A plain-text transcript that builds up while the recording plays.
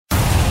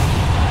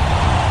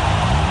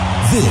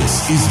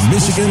This is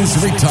Michigan's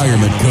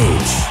Retirement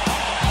Coach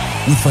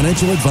with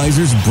financial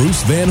advisors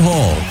Bruce Van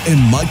Hall and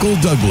Michael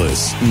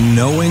Douglas.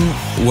 Knowing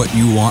what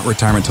you want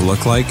retirement to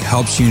look like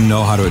helps you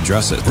know how to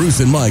address it. Bruce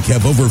and Mike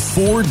have over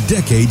 4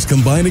 decades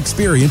combined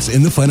experience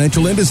in the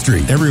financial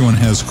industry. Everyone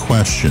has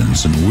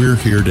questions, and we're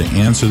here to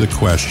answer the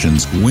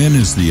questions. When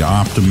is the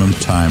optimum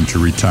time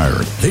to retire?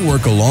 They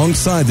work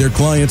alongside their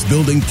clients,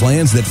 building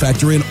plans that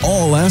factor in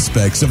all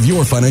aspects of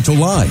your financial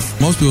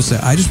life. Most people say,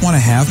 I just want to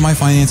have my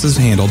finances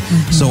handled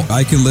so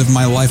I can live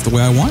my life the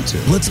way I want to.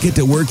 Let's get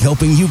to work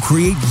helping you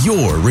create your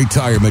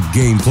retirement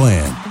game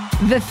plan.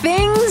 The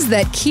things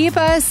that keep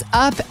us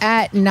up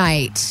at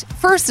night.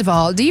 First of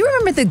all, do you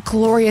remember the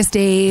glorious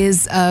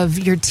days of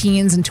your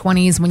teens and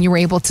 20s when you were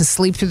able to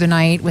sleep through the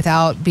night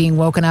without being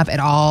woken up at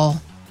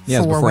all?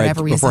 Yeah, for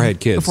whatever reason. Before I had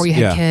kids. Before you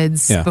had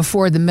kids. Yeah.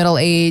 Before the middle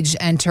age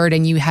entered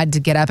and you had to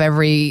get up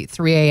every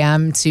 3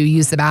 a.m. to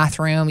use the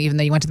bathroom, even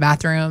though you went to the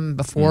bathroom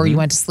before you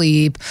went to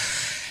sleep.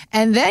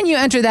 And then you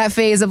enter that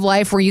phase of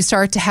life where you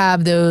start to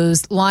have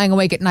those lying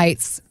awake at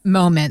nights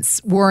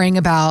moments, worrying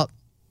about,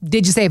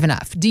 did you save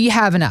enough? Do you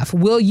have enough?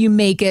 Will you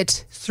make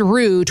it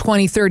through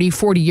 20, 30,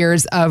 40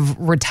 years of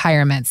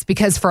retirements?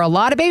 Because for a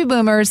lot of baby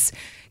boomers,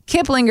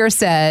 Kiplinger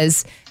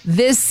says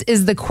this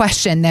is the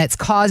question that's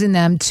causing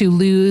them to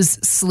lose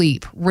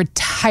sleep,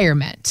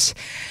 retirement.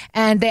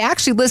 And they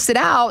actually listed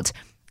out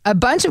a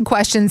bunch of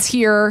questions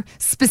here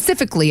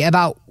specifically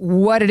about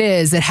what it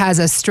is that has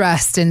us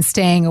stressed and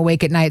staying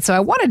awake at night. So I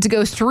wanted to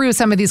go through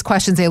some of these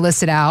questions they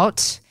listed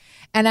out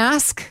and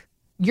ask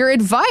your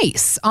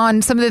advice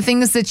on some of the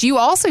things that you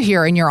also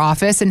hear in your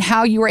office and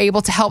how you were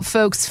able to help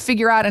folks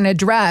figure out and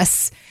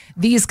address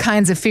these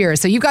kinds of fears.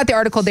 So you've got the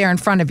article there in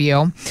front of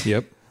you.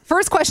 Yep.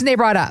 First question they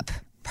brought up,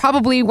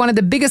 probably one of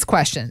the biggest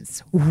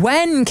questions.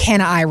 When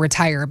can I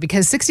retire?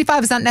 Because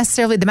 65 is not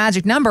necessarily the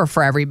magic number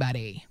for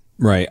everybody.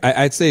 Right.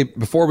 I'd say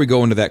before we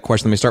go into that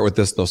question, let me start with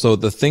this, though. So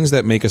the things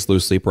that make us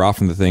lose sleep are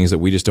often the things that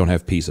we just don't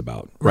have peace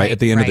about, right? At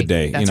the end of the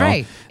day. That's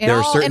right. There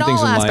are certain things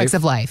in life. In all aspects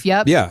of life,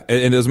 yep. Yeah. And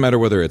it doesn't matter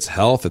whether it's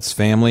health, it's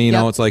family, you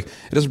know, it's like,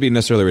 it doesn't be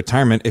necessarily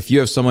retirement. If you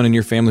have someone in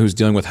your family who's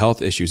dealing with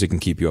health issues, it can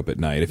keep you up at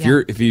night. If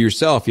you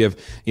yourself, you have,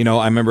 you know,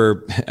 I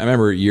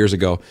remember years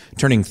ago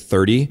turning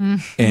 30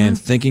 and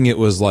thinking it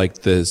was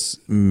like this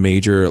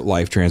major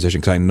life transition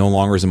because I no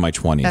longer was in my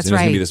 20s. That's and it was going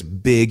to right. be this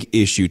big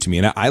issue to me.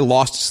 And I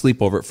lost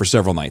sleep over it for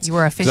several nights. You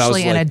were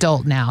officially an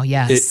adult now,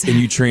 yes. And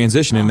you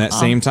transition in that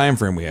same time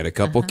frame. We had a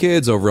couple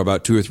kids over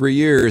about 2 or 3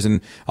 years, and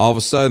all of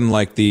a sudden,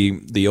 like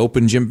the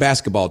open gym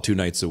basketball 2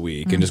 nights a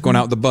week, and just going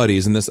out with the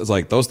buddies, and this is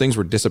like those things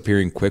were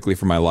disappearing quickly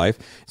from my life.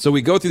 So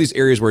we go through these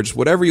areas where just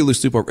whatever you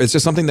lose sleep over, it's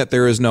just something that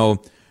there is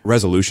no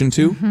resolution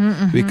to,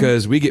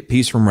 because we get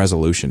peace from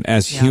resolution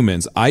as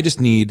humans. I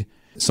just need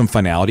some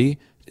finality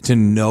to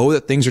know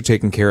that things are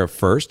taken care of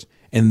first,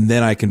 and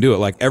then I can do it.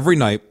 Like every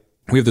night,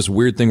 we have this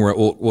weird thing where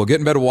we'll get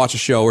in bed and watch a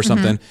show or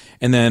something,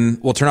 and then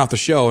we'll turn off the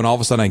show, and all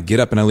of a sudden I get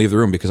up and I leave the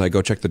room because I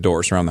go check the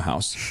doors around the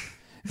house.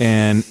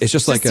 And it's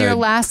just like your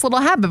last little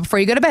habit before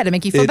you go to bed to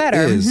make you feel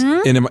better. It is.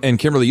 And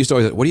Kimberly used to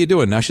always say, what are you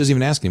doing? Now she doesn't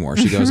even ask anymore.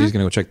 She goes, he's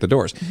going to go check the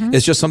doors.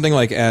 It's just something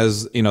like,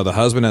 as you know, the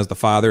husband, as the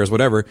father, as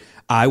whatever,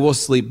 I will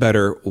sleep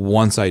better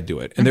once I do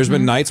it. And there's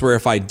been nights where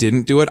if I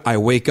didn't do it, I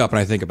wake up and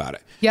I think about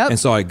it. And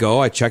so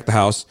I check the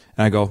house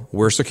and I go,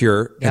 we're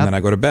secure. And then I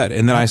go to bed.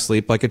 And then I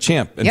sleep like a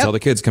champ until the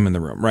kids come in the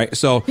room. Right.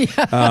 So,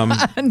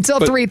 until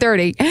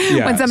 3:30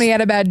 when somebody had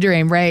a bad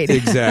dream. Right.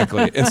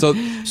 Exactly. And so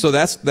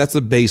that's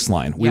the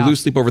baseline. We lose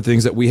sleep over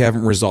things that we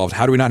haven't resolved.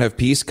 How do we not have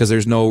peace? Because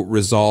there's no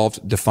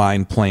resolved,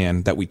 defined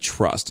plan that we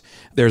trust.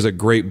 There's a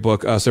great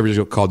book, several years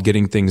ago, called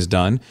Getting Things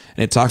Done.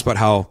 And it talks about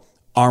how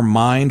our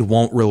mind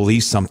won't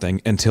release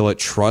something until it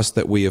trusts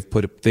that we have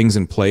put things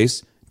in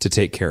place to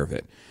take care of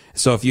it.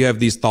 So if you have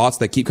these thoughts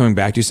that keep coming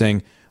back to you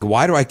saying,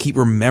 why do I keep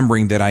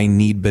remembering that I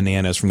need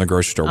bananas from the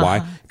grocery store?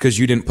 Why? Because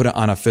you didn't put it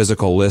on a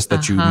physical list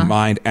that your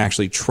mind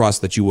actually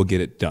trusts that you will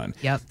get it done.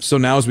 So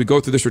now as we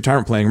go through this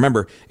retirement planning,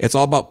 remember, it's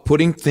all about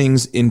putting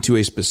things into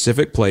a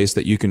specific place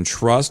that you can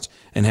trust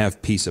and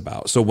have peace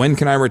about. So when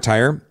can I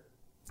retire?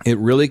 It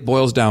really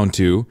boils down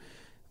to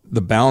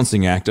the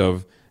balancing act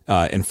of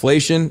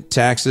inflation,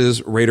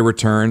 taxes, rate of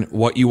return,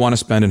 what you want to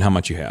spend, and how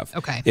much you have.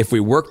 Okay. If we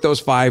work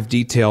those 5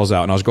 details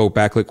out, and I'll just go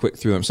back quick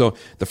through them. So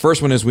the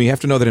first one is we have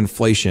to know that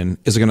inflation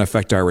is going to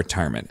affect our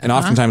retirement. And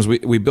oftentimes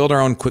we build our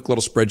own quick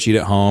little spreadsheet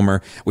at home,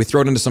 or we throw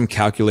it into some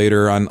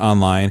calculator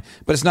online,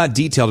 but it's not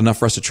detailed enough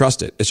for us to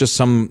trust it. It's just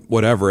some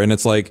whatever. And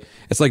it's like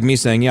me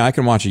saying, I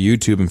can watch a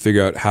YouTube and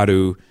figure out how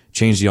to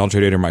change the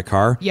alternator in my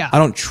car. I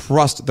don't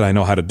trust that I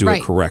know how to do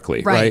it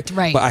correctly. Right.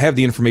 But I have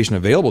the information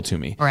available to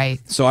me.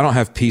 So I don't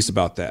have peace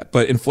about that.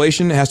 But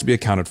inflation has to be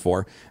accounted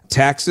for.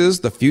 Taxes,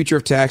 the future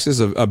of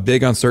taxes, a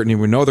big uncertainty.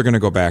 We know they're going to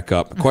go back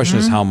up. The question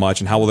is how much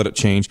and how will it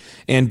change?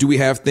 And do we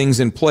have things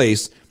in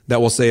place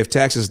that will say if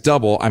taxes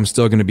double, I'm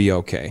still going to be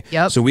okay?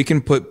 So we can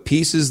put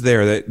pieces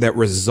there that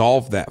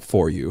resolve that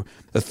for you.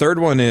 The third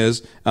one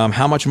is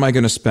how much am I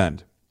going to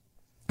spend?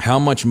 How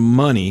much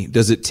money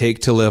does it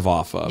take to live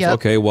off of?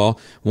 Okay, well,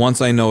 once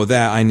I know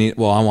that, I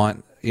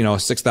want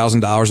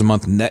 $6,000 a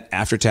month net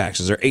after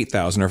taxes, or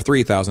 $8,000 or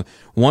 $3,000.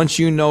 Once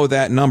you know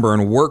that number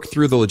and work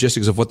through the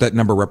logistics of what that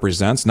number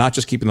represents, not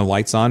just keeping the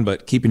lights on,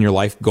 but keeping your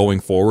life going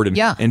forward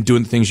and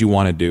doing the things you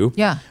want to do.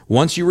 Yeah.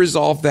 Once you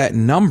resolve that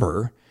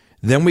number,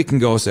 then we can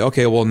go say,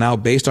 okay, well, now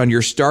based on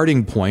your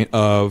starting point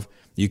of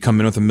you come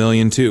in with $1.2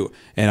 million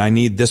and I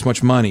need this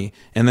much money.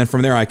 And then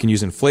from there, I can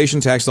use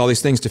inflation, taxes, all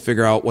these things to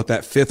figure out what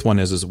that fifth one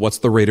is what's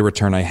the rate of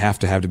return I have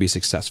to be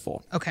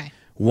successful. Okay.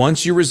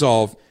 Once you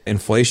resolve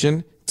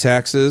inflation,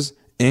 taxes,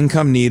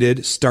 income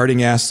needed,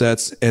 starting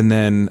assets, and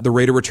then the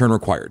rate of return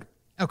required.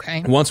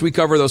 Okay. Once we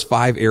cover those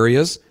 5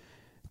 areas,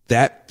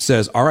 that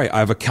says, all right,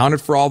 I've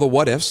accounted for all the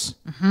what ifs.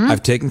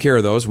 I've taken care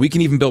of those. We can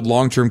even build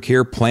long-term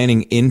care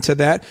planning into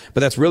that,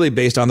 but that's really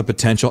based on the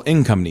potential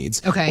income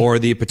needs or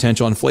the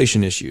potential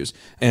inflation issues.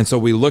 And so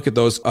we look at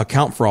those,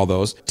 account for all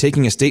those,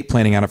 taking estate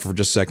planning on it for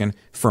just a second.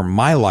 For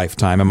my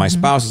lifetime and my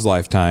spouse's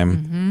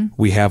lifetime,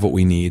 we have what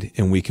we need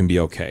and we can be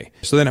okay.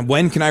 So then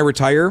when can I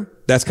retire?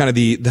 That's kind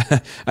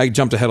of I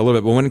jumped ahead a little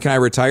bit, but when can I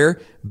retire?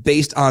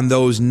 Based on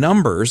those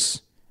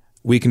numbers,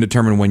 we can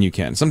determine when you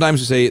can.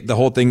 Sometimes we say the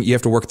whole thing, you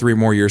have to work 3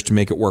 more years to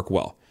make it work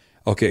well.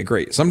 Okay,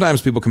 great.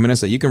 Sometimes people come in and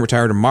say, you can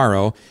retire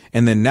tomorrow.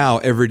 And then now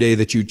every day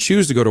that you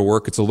choose to go to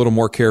work, it's a little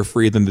more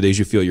carefree than the days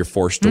you feel you're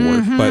forced to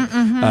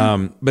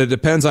work. But it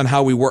depends on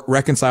how we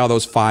reconcile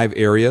those 5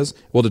 areas.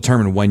 We'll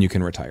determine when you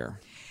can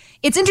retire.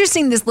 It's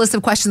interesting, this list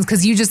of questions,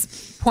 because you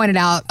just pointed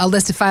out a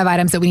list of 5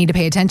 items that we need to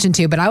pay attention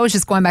to. But I was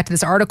just going back to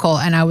this article,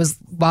 and I was,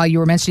 while you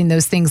were mentioning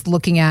those things,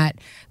 looking at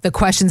the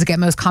questions that get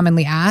most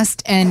commonly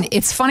asked. And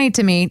it's funny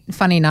to me,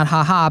 funny, not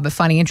haha, but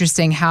funny,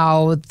 interesting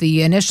how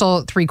the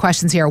initial 3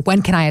 questions here,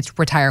 when can I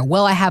retire?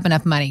 Will I have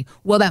enough money?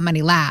 Will that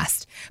money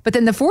last? But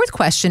then the 4th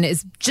question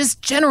is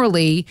just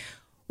generally,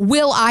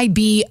 will I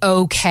be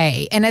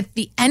okay? And at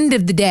the end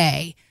of the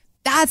day,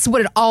 that's what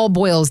it all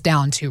boils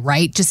down to,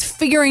 right? Just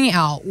figuring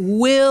out,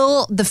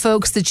 will the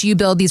folks that you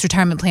build these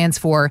retirement plans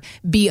for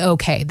be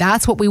okay?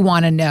 That's what we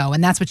want to know.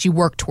 And that's what you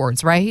work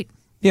towards, right?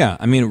 Yeah.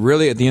 I mean,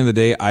 really, at the end of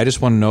the day, I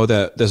just want to know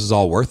that this is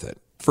all worth it.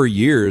 For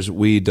years,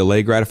 we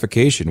delay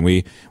gratification.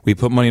 We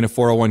put money in a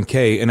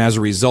 401k and as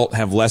a result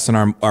have less than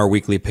our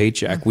weekly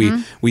paycheck.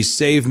 We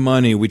save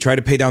money. We try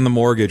to pay down the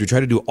mortgage. We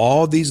try to do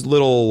all these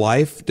little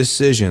life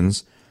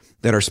decisions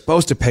that are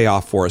supposed to pay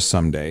off for us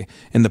someday.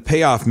 And the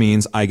payoff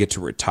means I get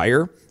to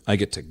retire, I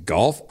get to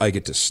golf, I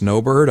get to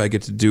snowbird, I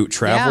get to do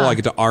travel, I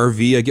get to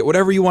RV, I get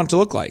whatever you want it to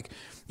look like.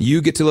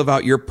 You get to live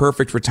out your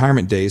perfect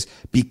retirement days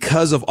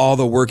because of all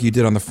the work you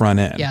did on the front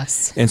end.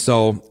 Yes. And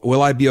so,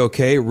 will I be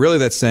okay? Really,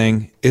 that's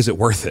saying, is it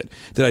worth it?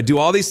 Did I do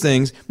all these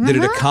things? Did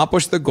it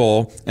accomplish the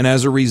goal? And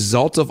as a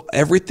result of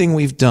everything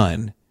we've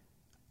done,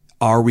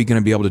 are we going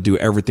to be able to do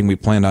everything we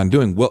planned on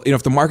doing? Well,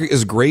 if the market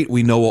is great,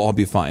 we know we'll all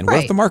be fine. What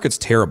if the market's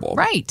terrible?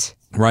 Right.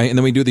 And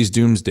then we do these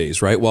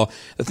doomsdays, right? Well,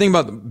 the thing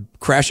about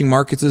crashing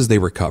markets is they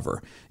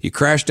recover. You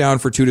crash down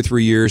for 2 to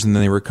 3 years and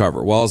then they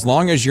recover. Well, as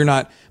long as you're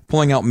not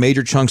pulling out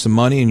major chunks of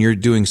money and you're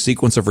doing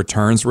sequence of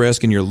returns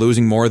risk and you're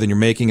losing more than you're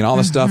making and all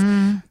this stuff,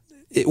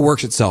 it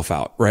works itself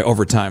out, right,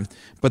 over time.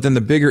 But then the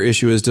bigger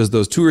issue is, does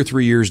those 2 or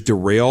 3 years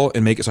derail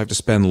and make it so I have to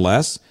spend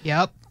less?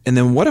 Yep. And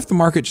then what if the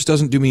market just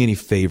doesn't do me any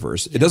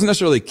favors? It doesn't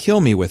necessarily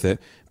kill me with it,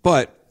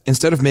 but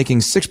instead of making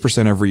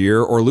 6% every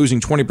year or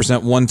losing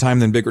 20% one time,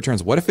 then big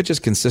returns, what if it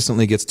just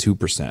consistently gets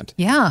 2%?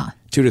 Yeah.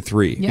 2 to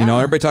 3. Yeah.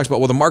 Everybody talks about,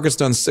 well, the market's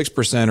done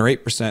 6% or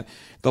 8%.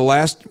 The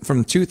last,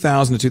 from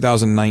 2000 to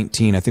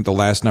 2019, I think the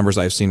last numbers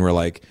I've seen were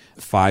like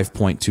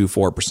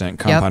 5.24%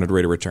 compounded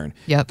rate of return.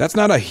 Yep. That's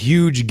not a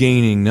huge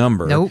gaining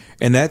number. Nope.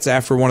 And that's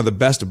after one of the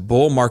best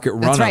bull market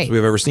run-ups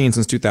we've ever seen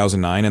since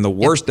 2009 and the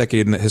worst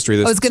decade in the history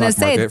of this stock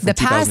market from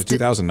 2000 to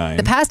 2009.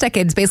 The past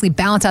decades basically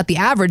balance out the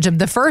average of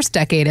the first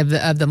decade of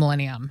the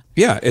millennium.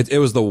 Yeah, it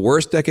was the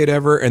worst decade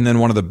ever and then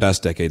one of the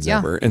best decades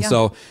ever. And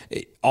so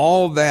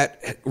all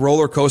that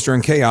roller coaster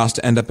and chaos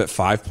to end up at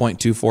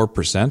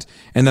 5.24%.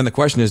 And then the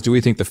question is, do we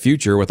think the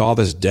future with all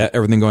this debt,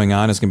 everything going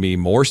on, is going to be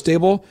more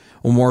stable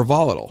or more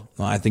volatile?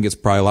 Well, I think it's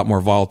probably a lot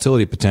more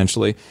volatility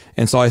potentially.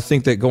 And so I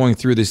think that going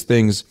through these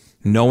things,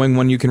 knowing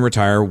when you can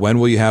retire, when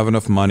will you have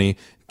enough money,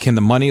 can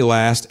the money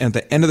last? And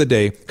at the end of the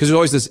day, because there's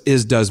always this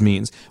is, does,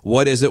 means.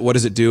 What is it? What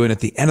does it do? And at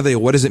the end of the day,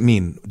 what does it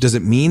mean? Does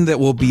it mean that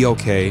we'll be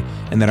okay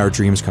and that our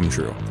dreams come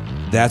true?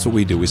 That's what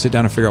we do. We sit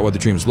down and figure out what the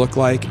dreams look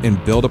like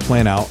and build a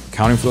plan out,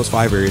 counting for those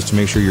 5 areas to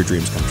make sure your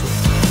dreams come true.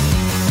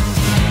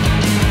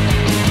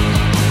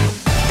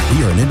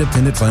 We are an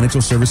independent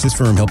financial services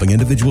firm helping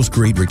individuals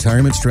create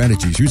retirement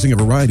strategies using a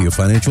variety of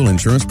financial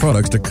insurance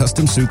products to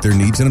custom suit their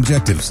needs and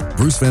objectives.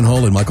 Bruce Van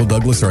Hall and Michael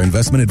Douglas are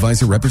investment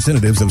advisor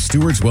representatives of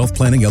Stewards Wealth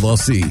Planning,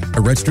 LLC,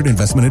 a registered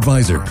investment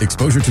advisor.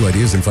 Exposure to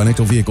ideas and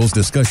financial vehicles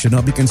discussed should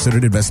not be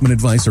considered investment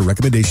advice or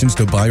recommendations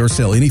to buy or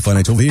sell any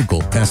financial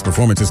vehicle. Past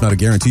performance is not a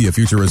guarantee of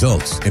future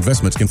results.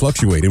 Investments can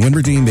fluctuate and when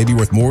redeemed may be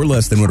worth more or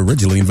less than what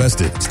originally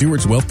invested.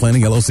 Stewards Wealth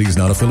Planning, LLC is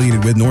not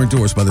affiliated with nor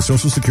endorsed by the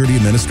Social Security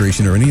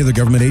Administration or any other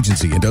government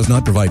agency and does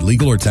not provide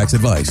legal or tax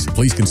advice.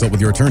 Please consult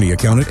with your attorney,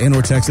 accountant, and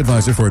or tax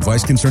advisor for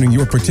advice concerning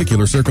your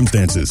particular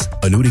circumstances.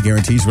 Annuity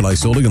guarantees rely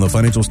solely on the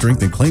financial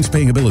strength and claims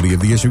paying ability of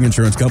the issuing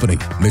insurance company.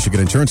 Michigan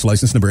Insurance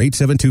License number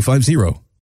 87250.